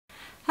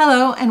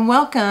Hello and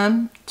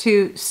welcome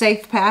to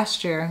Safe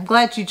Pasture. I'm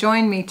glad you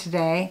joined me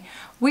today.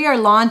 We are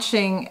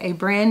launching a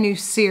brand new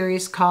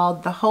series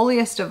called The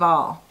Holiest of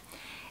All.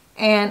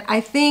 And I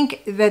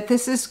think that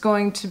this is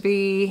going to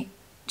be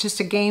just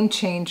a game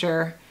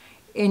changer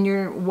in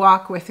your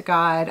walk with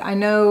God. I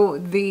know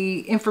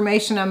the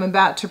information I'm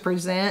about to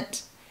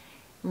present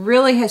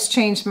really has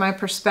changed my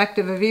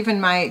perspective of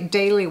even my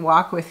daily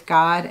walk with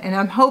God. And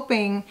I'm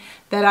hoping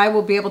that I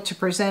will be able to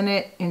present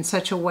it in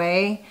such a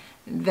way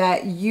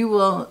that you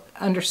will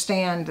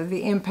understand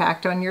the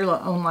impact on your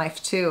own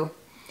life too.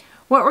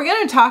 What we're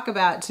going to talk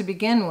about to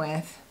begin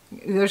with,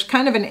 there's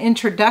kind of an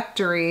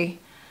introductory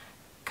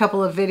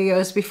couple of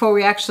videos before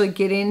we actually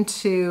get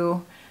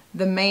into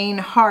the main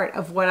heart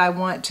of what I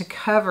want to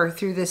cover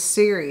through this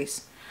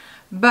series.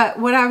 But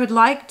what I would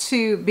like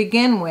to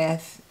begin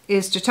with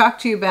is to talk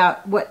to you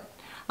about what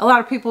a lot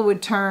of people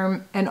would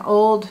term an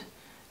Old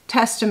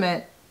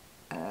Testament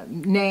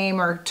name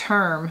or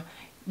term,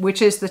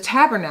 which is the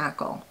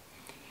tabernacle.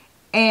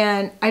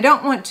 And I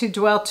don't want to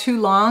dwell too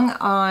long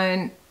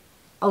on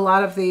a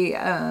lot of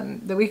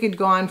that we could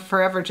go on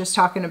forever just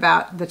talking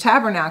about the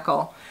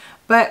tabernacle.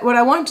 But what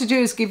I want to do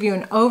is give you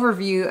an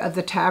overview of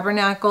the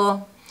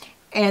tabernacle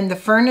and the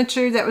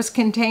furniture that was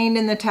contained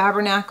in the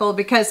tabernacle,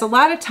 because a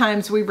lot of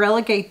times we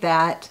relegate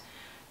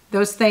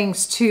those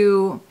things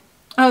to,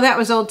 oh, that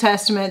was Old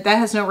Testament, that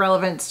has no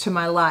relevance to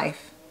my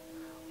life.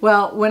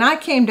 Well, when I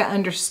came to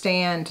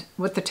understand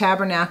what the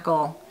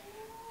tabernacle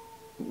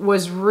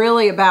was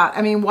really about,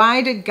 I mean,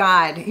 why did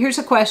God, here's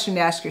a question to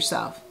ask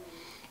yourself.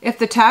 If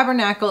the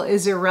tabernacle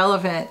is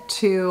irrelevant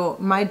to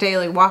my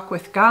daily walk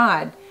with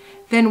God,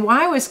 then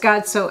why was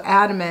God so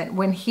adamant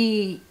when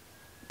he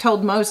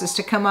told Moses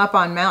to come up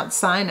on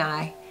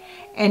Mt.Sinai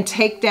and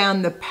take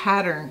down the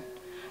pattern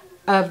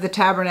of the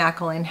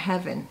tabernacle in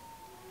heaven?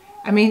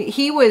 I mean,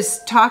 he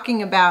was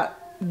talking about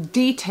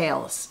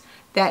details,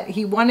 that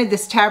he wanted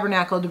this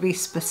tabernacle to be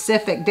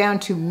specific down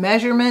to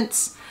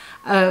measurements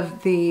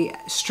of the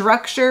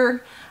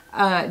structure,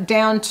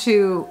 down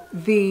to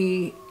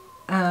the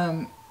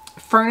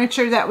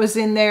furniture that was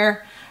in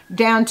there,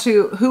 down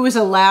to who was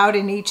allowed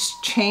in each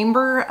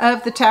chamber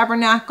of the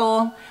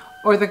tabernacle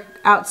or the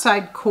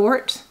outside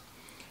court.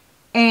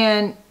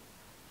 And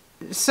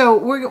so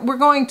we're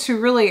going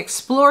to really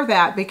explore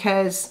that,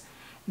 because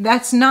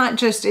that's not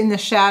just in the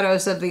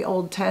shadows of the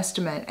Old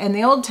Testament. And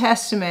the Old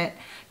Testament,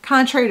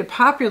 contrary to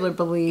popular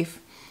belief,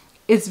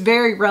 it's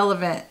very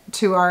relevant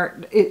to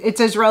it's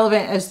as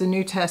relevant as the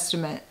New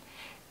Testament.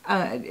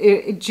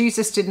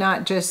 Jesus did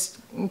not just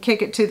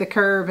kick it to the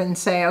curb and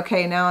say,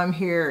 okay, now I'm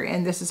here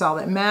and this is all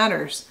that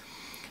matters.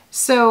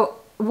 So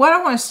what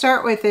I want to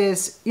start with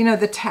is,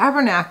 the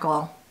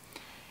tabernacle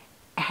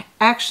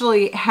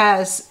actually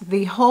has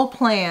the whole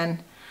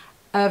plan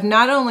of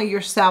not only your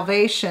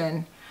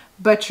salvation,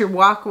 but your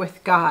walk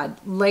with God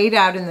laid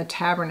out in the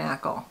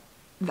tabernacle.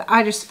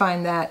 I just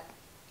find that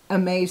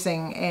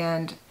amazing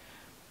and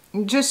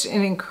just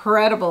an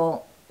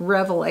incredible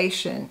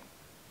revelation.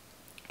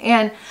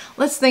 And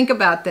let's think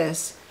about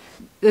this.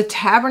 The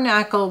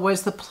tabernacle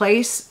was the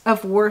place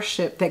of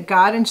worship that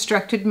God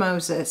instructed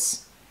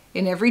Moses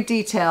in every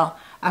detail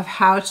of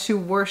how to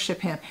worship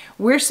him.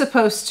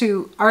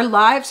 Our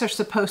lives are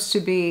supposed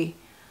to be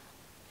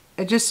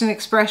just an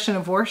expression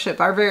of worship,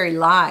 our very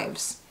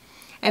lives.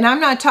 And I'm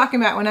not talking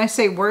about, when I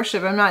say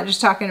worship, I'm not just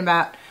talking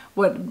about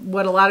what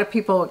a lot of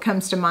people, it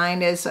comes to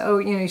mind is, oh,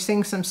 you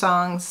sing some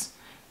songs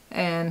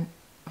and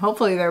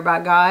hopefully they're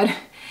about God,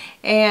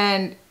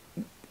 and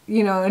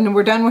and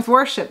we're done with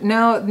worship.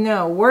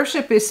 No,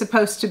 worship is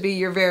supposed to be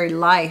your very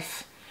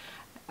life.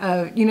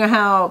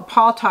 How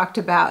Paul talked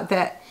about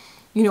that,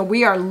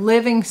 we are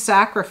living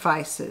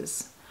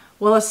sacrifices.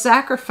 Well, a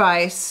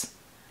sacrifice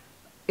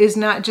is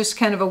not just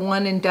kind of a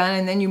one and done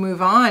and then you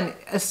move on.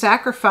 A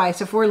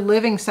sacrifice, if we're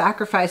living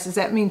sacrifices,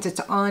 that means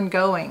it's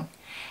ongoing.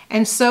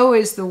 And so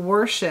is the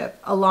worship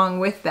along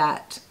with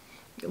that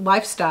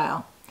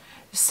lifestyle.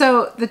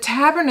 So the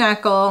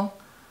tabernacle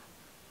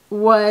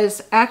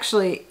was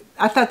actually,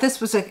 I thought this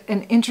was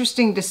an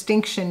interesting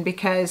distinction,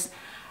 because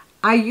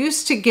I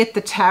used to get the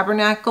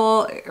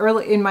tabernacle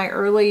in my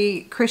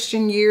early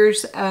Christian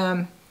years.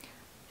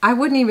 I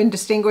wouldn't even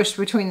distinguish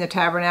between the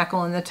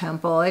tabernacle and the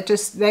temple.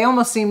 They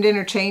almost seemed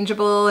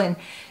interchangeable. And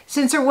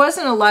since there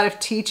wasn't a lot of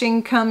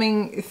teaching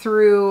coming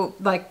through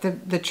like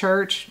the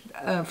church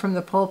from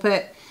the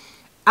pulpit,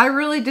 I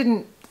really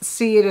didn't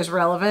see it as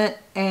relevant.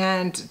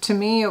 And to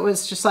me, it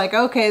was just like,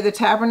 okay, the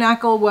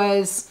tabernacle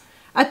was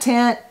a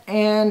tent,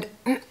 and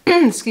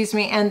excuse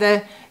me, and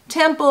the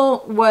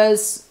temple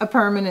was a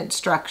permanent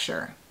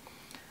structure.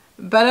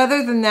 But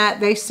other than that,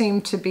 they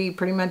seemed to be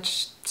pretty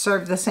much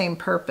serve the same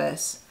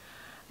purpose.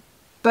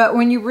 But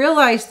when you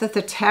realize that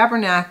the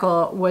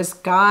tabernacle was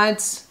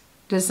God's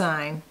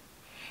design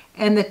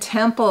and the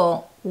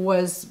temple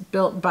was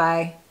built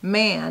by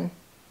man,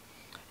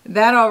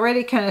 that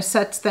already kind of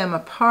sets them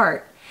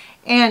apart.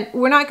 And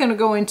we're not going to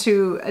go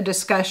into a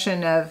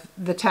discussion of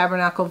the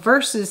tabernacle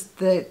versus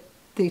the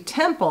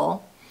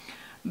temple,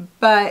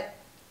 but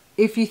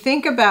if you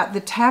think about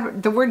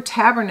the word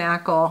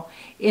tabernacle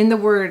in the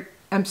word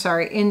I'm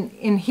sorry,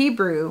 in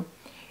Hebrew,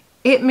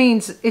 it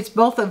means, it's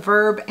both a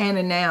verb and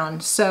a noun.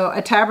 So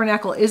a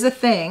tabernacle is a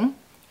thing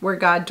where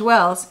God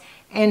dwells,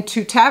 and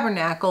to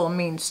tabernacle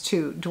means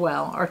to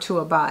dwell or to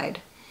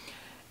abide.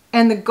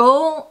 And the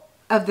goal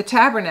of the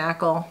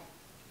tabernacle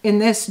in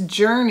this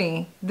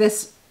journey,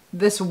 this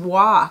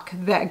walk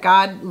that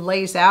God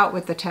lays out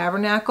with the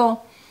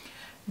tabernacle,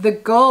 the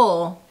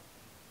goal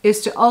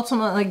is to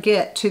ultimately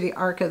get to the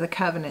Ark of the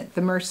Covenant,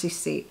 the mercy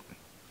seat.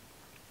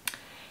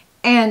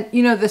 And,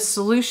 you know, the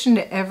solution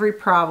to every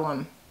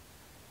problem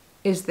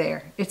is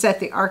there. It's at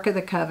the Ark of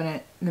the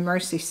Covenant, the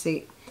mercy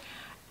seat.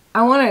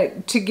 I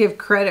want to give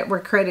credit where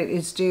credit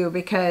is due,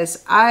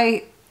 because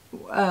I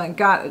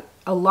got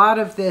a lot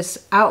of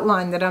this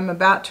outline that I'm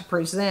about to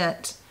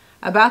present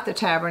about the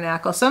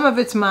tabernacle. Some of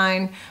it's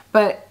mine,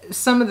 but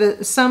some of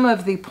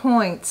the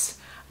points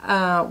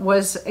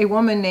was a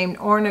woman named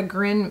Orna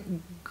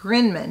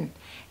Grinman,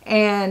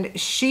 and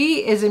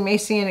she is a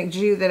Messianic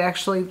Jew that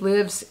actually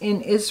lives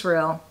in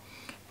Israel,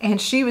 and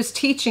she was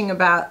teaching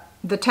about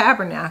the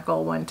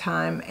tabernacle one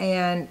time,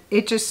 and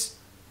it just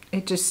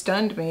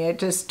stunned me. It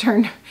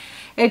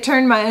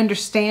turned my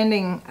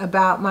understanding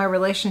about my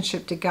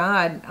relationship to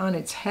God on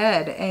its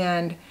head.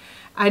 And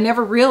I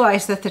never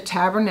realized that the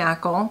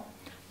tabernacle,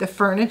 the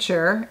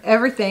furniture,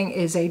 everything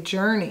is a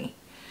journey,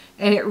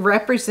 and it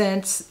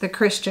represents the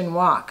Christian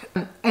walk.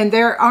 And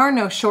there are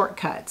no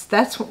shortcuts.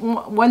 That's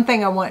one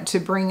thing I want to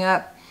bring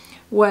up.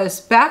 Was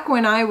back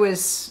when I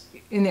was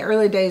in the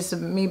early days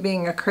of me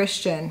being a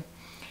Christian,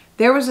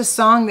 there was a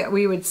song that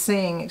we would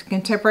sing, a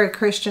contemporary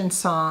Christian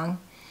song,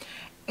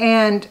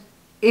 and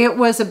it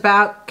was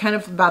about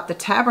the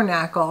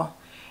tabernacle.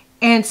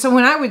 And so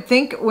when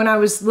I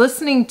was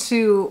listening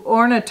to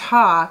Orna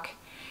talk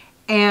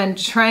and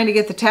trying to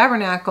get the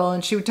tabernacle,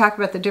 and she would talk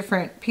about the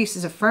different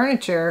pieces of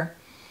furniture,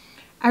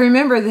 I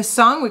remember this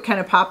song would kind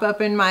of pop up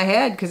in my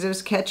head because it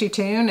was a catchy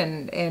tune,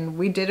 and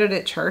we did it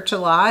at church a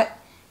lot.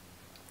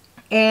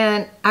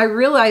 And I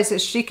realized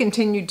as she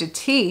continued to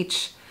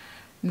teach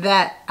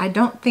that I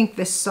don't think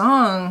this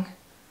song,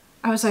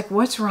 I was like,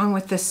 what's wrong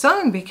with this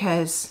song?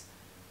 Because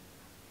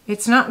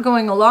it's not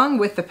going along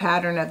with the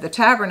pattern of the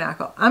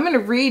tabernacle. I'm going to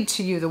read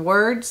to you the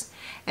words,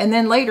 and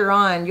then later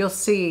on you'll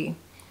see,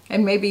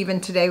 and maybe even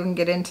today we can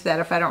get into that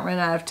if I don't run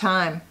out of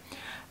time.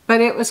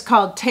 But it was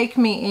called Take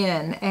Me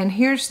In, and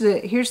here's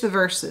the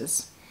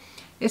verses.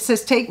 It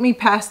says, take me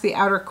past the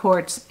outer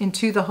courts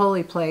into the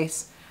holy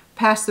place,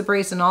 past the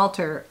brazen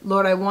altar.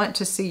 Lord, I want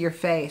to see your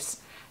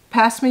face.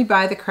 Pass me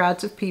by the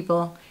crowds of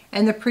people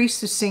and the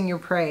priests who sing your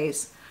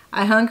praise.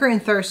 I hunger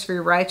and thirst for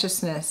your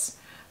righteousness,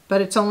 but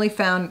it's only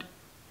found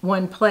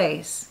one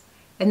place.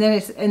 And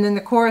then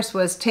the chorus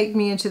was, take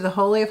me into the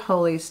Holy of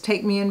Holies,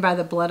 take me in by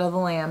the blood of the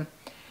Lamb.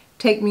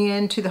 Take me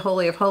into the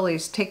Holy of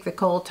Holies, take the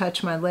coal,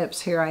 touch my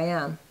lips, here I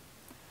am.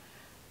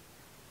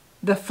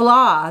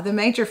 The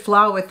major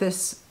flaw with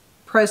this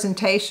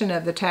presentation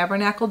of the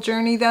tabernacle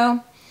journey,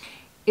 though,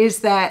 is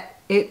that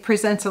it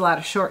presents a lot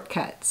of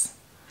shortcuts.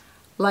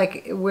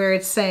 Like where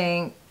it's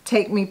saying,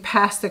 take me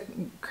past the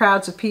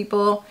crowds of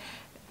people,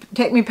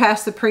 take me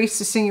past the priests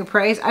to sing your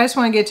praise. I just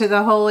want to get to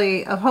the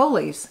Holy of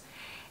Holies.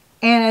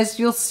 And as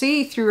you'll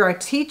see through our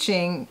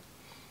teaching,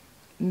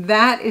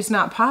 that is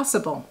not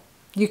possible.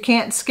 You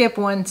can't skip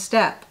one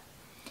step.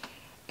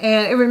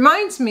 And it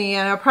reminds me,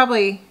 and I'll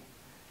probably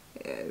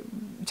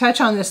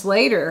touch on this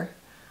later,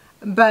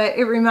 but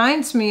it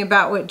reminds me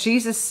about what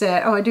Jesus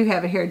said. Oh, I do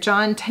have it here.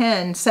 John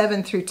 10,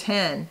 7 through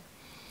 10.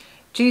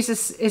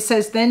 It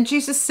says, then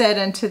Jesus said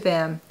unto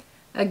them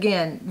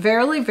again,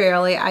 verily,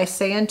 verily, I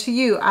say unto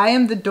you, I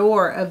am the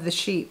door of the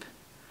sheep.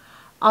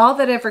 All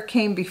that ever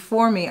came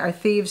before me are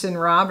thieves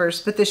and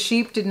robbers, but the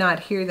sheep did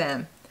not hear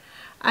them.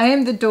 I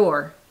am the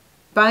door.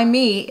 By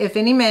me, if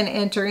any man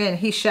enter in,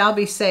 he shall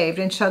be saved,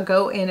 and shall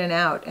go in and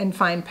out, and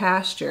find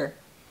pasture.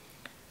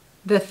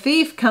 The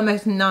thief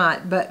cometh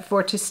not, but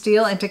for to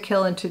steal, and to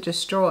kill, and to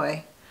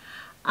destroy.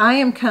 I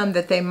am come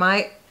that they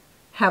might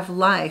have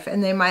life,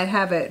 and they might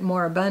have it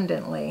more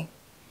abundantly.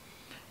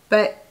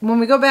 But when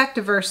we go back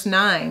to verse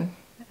 9,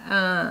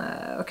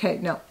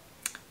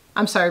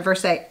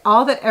 verse 8.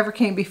 All that ever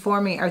came before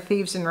me are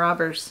thieves and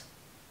robbers.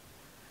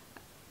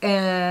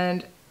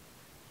 And,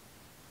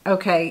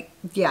 okay,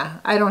 yeah,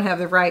 I don't have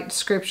the right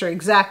scripture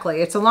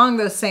exactly. It's along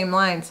those same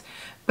lines.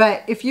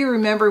 But if you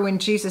remember when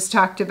Jesus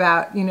talked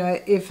about, you know,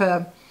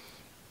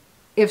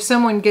 if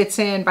someone gets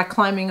in by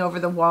climbing over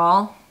the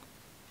wall,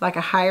 like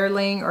a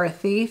hireling or a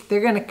thief,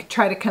 they're going to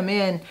try to come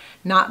in,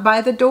 not by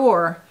the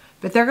door,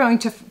 but they're going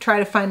to try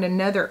to find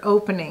another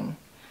opening.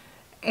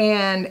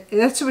 And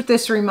that's what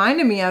this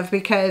reminded me of,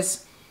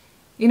 because,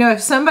 you know, if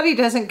somebody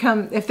doesn't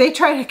come, if they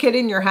try to get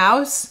in your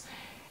house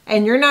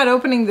and you're not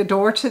opening the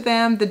door to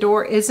them, the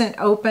door isn't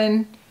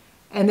open,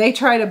 and they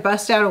try to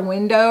bust out a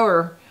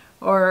window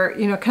or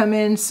you know, come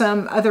in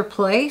some other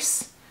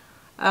place,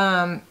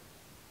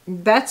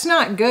 that's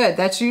not good.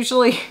 That's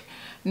usually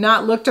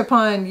not looked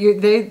upon.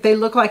 They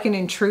look like an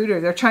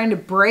intruder. They're trying to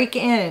break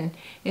in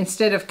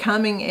instead of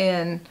coming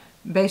in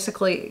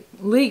basically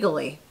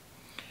legally.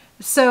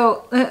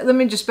 So let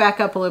me just back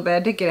up a little bit. I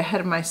did get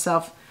ahead of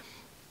myself.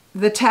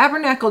 the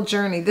tabernacle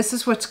journey, this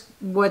is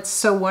what's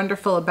so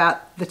wonderful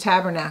about the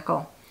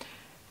tabernacle.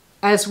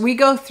 As we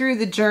go through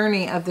the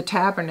journey of the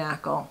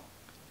tabernacle,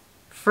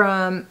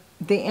 from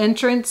the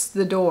entrance,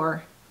 the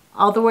door,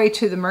 all the way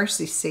to the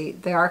mercy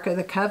seat, the Ark of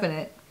the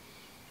Covenant,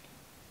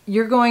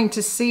 you're going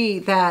to see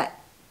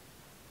that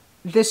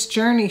this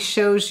journey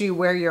shows you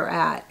where you're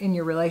at in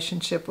your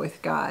relationship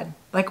with God.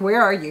 Like,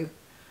 where are you?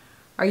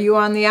 Are you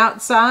on the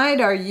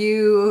outside? Are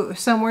you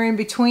somewhere in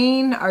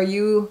between? Are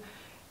you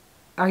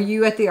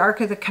at the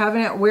Ark of the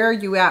Covenant? Where are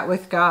you at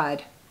with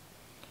God?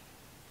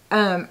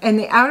 And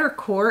the outer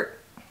court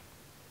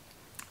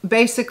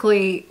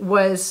basically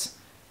was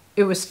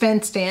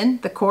fenced in,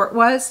 the court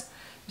was.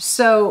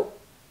 So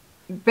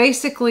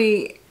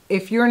basically,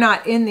 if you're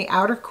not in the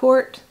outer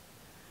court,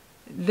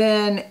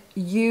 then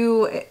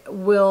you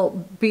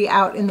will be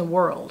out in the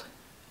world.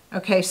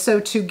 Okay, so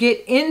to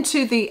get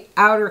into the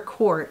outer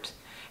court,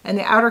 and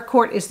the outer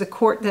court is the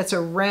court that's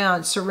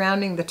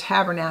surrounding the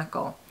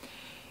tabernacle.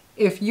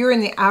 If you're in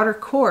the outer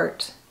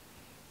court,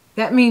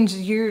 that means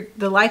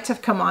the lights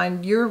have come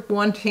on. You're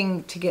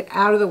wanting to get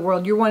out of the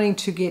world. You're wanting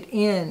to get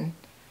in.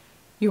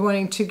 You're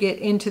wanting to get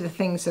into the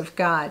things of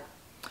God.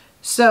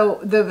 So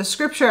the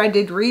scripture I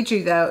did read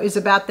you, though, is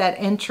about that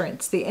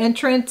entrance. The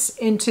entrance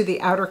into the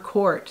outer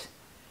court.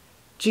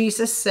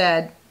 Jesus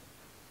said,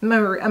 I'm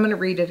going to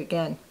read it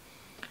again.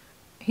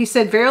 He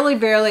said, "Verily,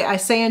 verily, I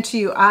say unto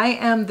you, I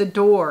am the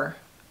door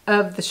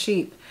of the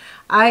sheep."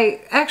 I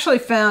actually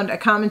found a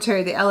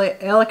commentary, the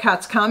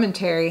Ellicott's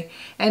commentary,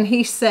 and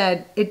he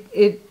said,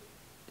 they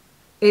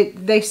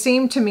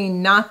seem to me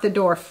not the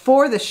door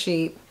for the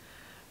sheep,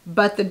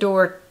 but the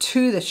door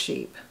to the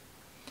sheep.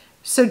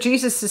 So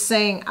Jesus is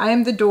saying, I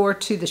am the door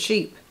to the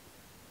sheep.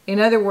 In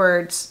other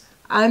words,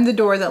 I'm the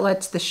door that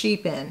lets the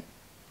sheep in.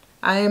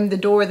 I am the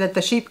door that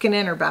the sheep can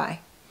enter by.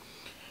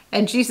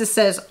 And Jesus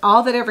says,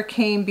 all that ever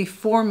came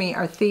before me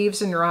are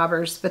thieves and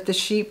robbers, but the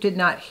sheep did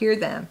not hear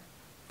them.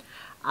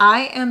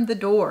 I am the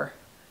door.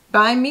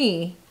 By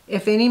me,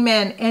 if any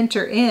man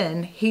enter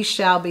in, he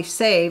shall be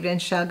saved, and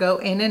shall go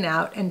in and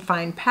out and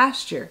find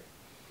pasture.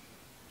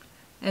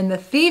 And the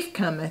thief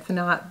cometh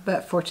not,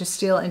 but for to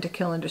steal and to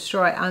kill and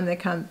destroy. I'm they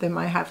come, they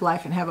might have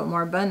life and have it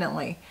more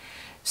abundantly.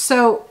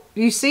 So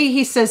you see,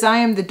 he says, I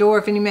am the door.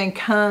 If any man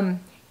come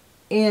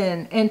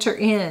in,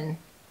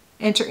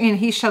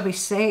 he shall be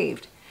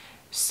saved.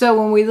 So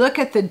when we look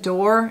at the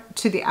door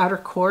to the outer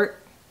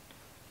court,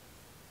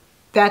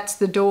 that's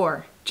the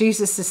door.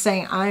 Jesus is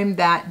saying, I'm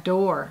that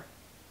door.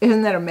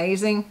 Isn't that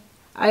amazing?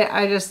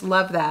 I just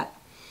love that.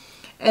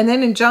 And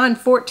then in John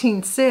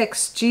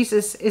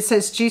 14:6, it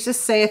says, Jesus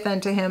saith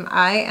unto him,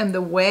 I am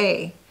the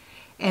way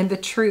and the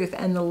truth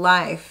and the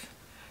life.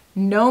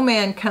 No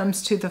man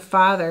comes to the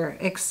Father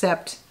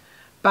except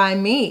by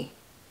me.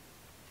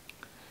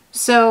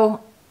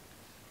 So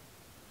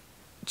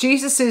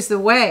Jesus is the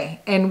way,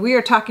 and we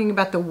are talking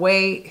about the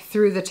way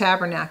through the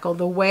tabernacle,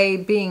 the way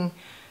being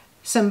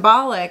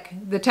symbolic,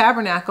 the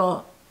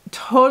tabernacle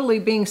totally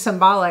being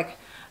symbolic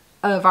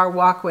of our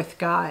walk with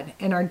God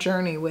and our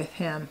journey with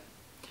Him.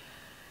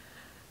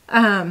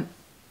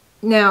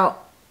 Now,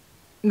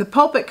 the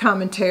pulpit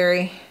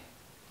commentary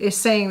is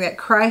saying that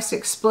Christ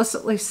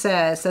explicitly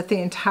says that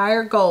the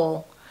entire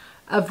goal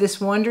of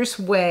this wondrous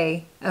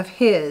way of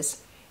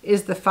His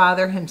is the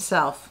Father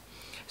Himself.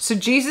 So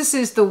Jesus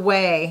is the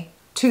way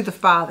to the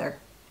Father.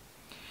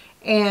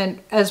 And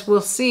as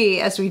we'll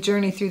see as we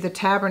journey through the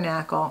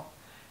tabernacle,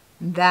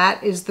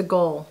 that is the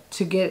goal,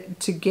 to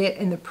get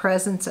in the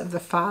presence of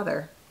the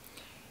Father.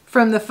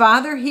 From the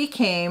Father He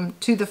came,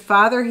 to the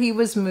Father He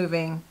was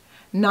moving,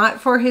 not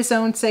for His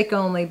own sake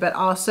only, but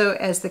also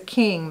as the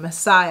King,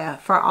 Messiah,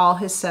 for all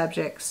His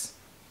subjects.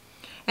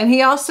 And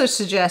he also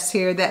suggests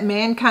here that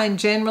mankind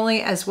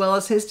generally, as well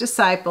as His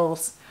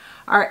disciples,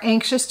 are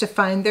anxious to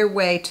find their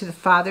way to the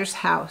Father's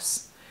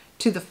house,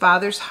 to the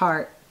Father's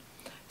heart,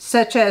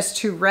 such as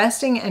to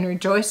resting and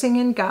rejoicing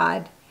in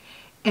God,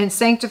 and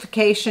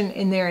sanctification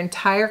in their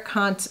entire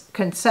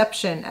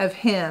conception of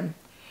Him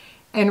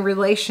and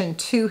relation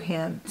to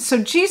Him.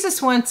 So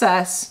Jesus wants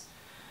us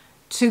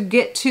to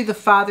get to the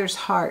Father's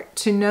heart,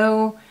 to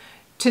know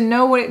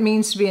what it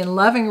means to be in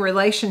loving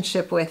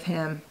relationship with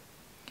Him,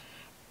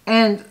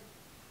 and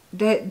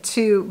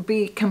to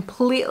be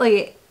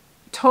completely,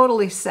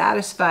 totally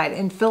satisfied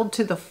and filled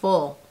to the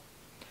full.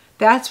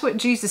 That's what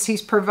Jesus,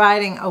 He's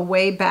providing a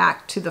way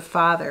back to the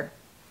Father.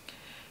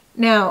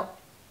 Now,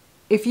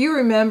 if you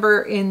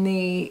remember in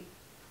the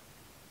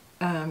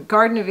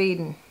Garden of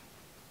Eden,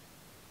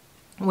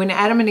 when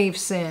Adam and Eve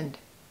sinned,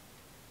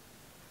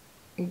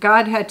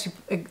 God had to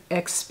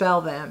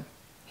expel them.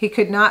 He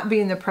could not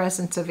be in the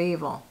presence of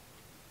evil.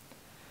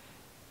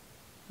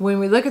 When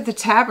we look at the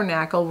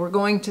tabernacle, we're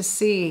going to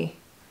see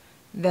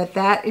that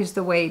that is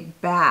the way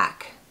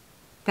back.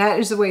 That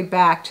is the way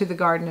back to the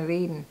Garden of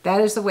Eden. That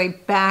is the way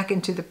back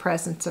into the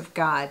presence of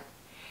God.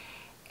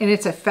 And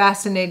it's a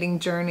fascinating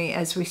journey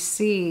as we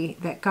see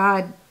that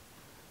God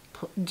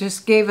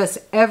just gave us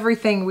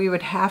everything we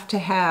would have to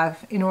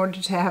have in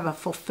order to have a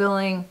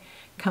fulfilling,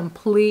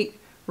 complete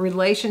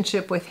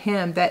relationship with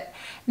Him, that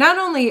not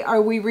only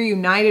are we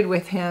reunited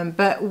with Him,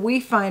 but we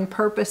find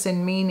purpose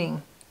and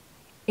meaning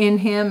in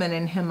Him and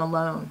in Him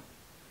alone.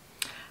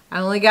 I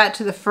only got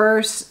to the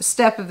first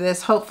step of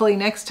this. Hopefully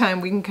next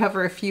time we can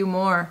cover a few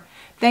more.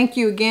 Thank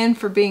you again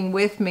for being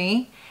with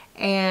me,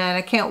 and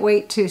I can't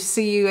wait to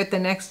see you at the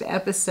next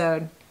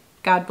episode.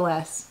 God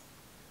bless.